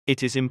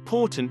It is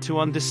important to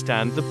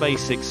understand the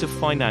basics of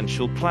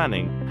financial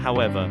planning,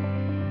 however.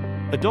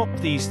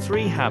 Adopt these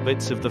 3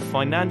 habits of the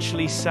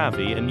financially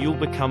savvy and you'll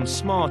become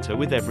smarter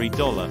with every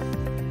dollar.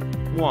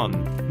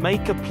 1.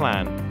 Make a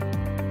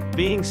plan.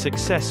 Being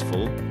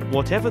successful,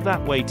 whatever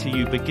that way to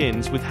you,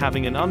 begins with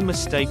having an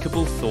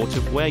unmistakable thought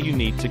of where you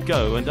need to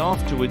go and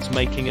afterwards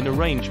making an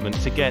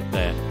arrangement to get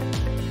there.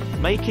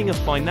 Making a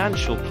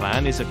financial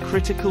plan is a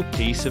critical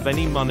piece of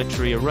any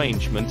monetary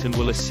arrangement and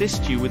will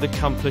assist you with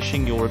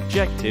accomplishing your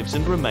objectives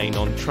and remain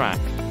on track.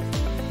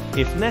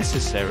 If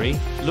necessary,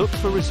 look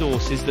for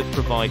resources that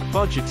provide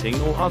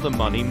budgeting or other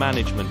money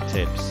management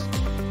tips.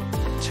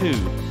 2.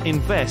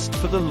 Invest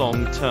for the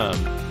long term.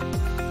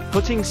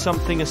 Putting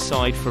something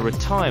aside for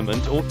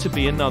retirement ought to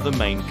be another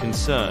main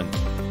concern.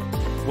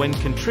 When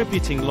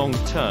contributing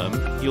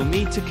long-term, you'll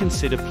need to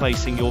consider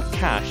placing your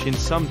cash in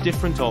some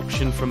different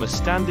option from a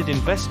standard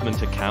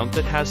investment account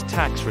that has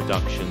tax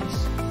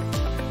reductions.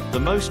 The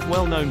most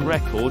well-known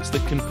records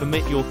that can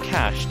permit your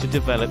cash to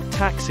develop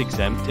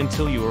tax-exempt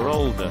until you are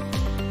older.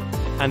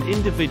 And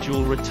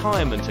individual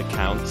retirement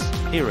accounts,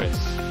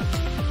 IRAs.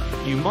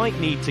 You might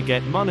need to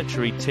get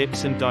monetary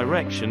tips and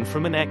direction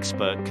from an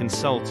expert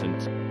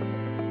consultant.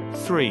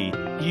 3.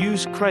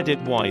 Use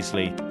credit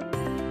wisely.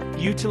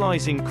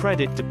 Utilizing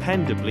credit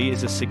dependably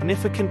is a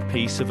significant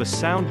piece of a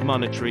sound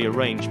monetary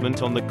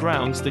arrangement on the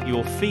grounds that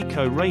your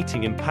FICO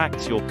rating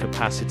impacts your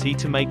capacity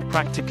to make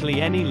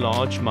practically any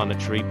large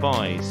monetary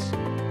buys.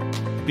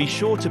 Be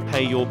sure to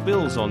pay your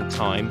bills on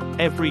time,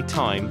 every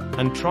time,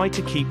 and try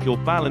to keep your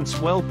balance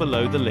well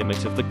below the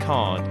limit of the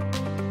card.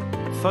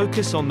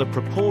 Focus on the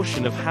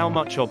proportion of how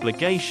much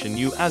obligation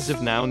you as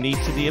of now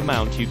need to the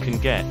amount you can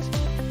get.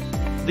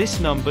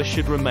 This number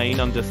should remain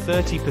under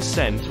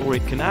 30% or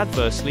it can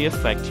adversely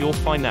affect your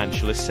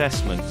financial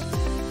assessment.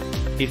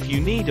 If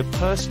you need a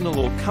personal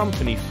or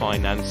company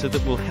financer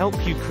that will help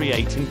you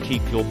create and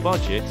keep your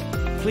budget,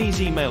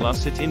 please email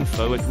us at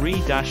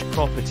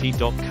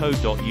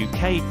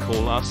info@re-property.co.uk.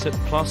 Call us at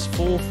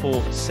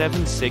 +44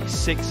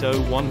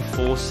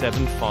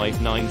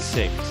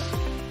 7660147596.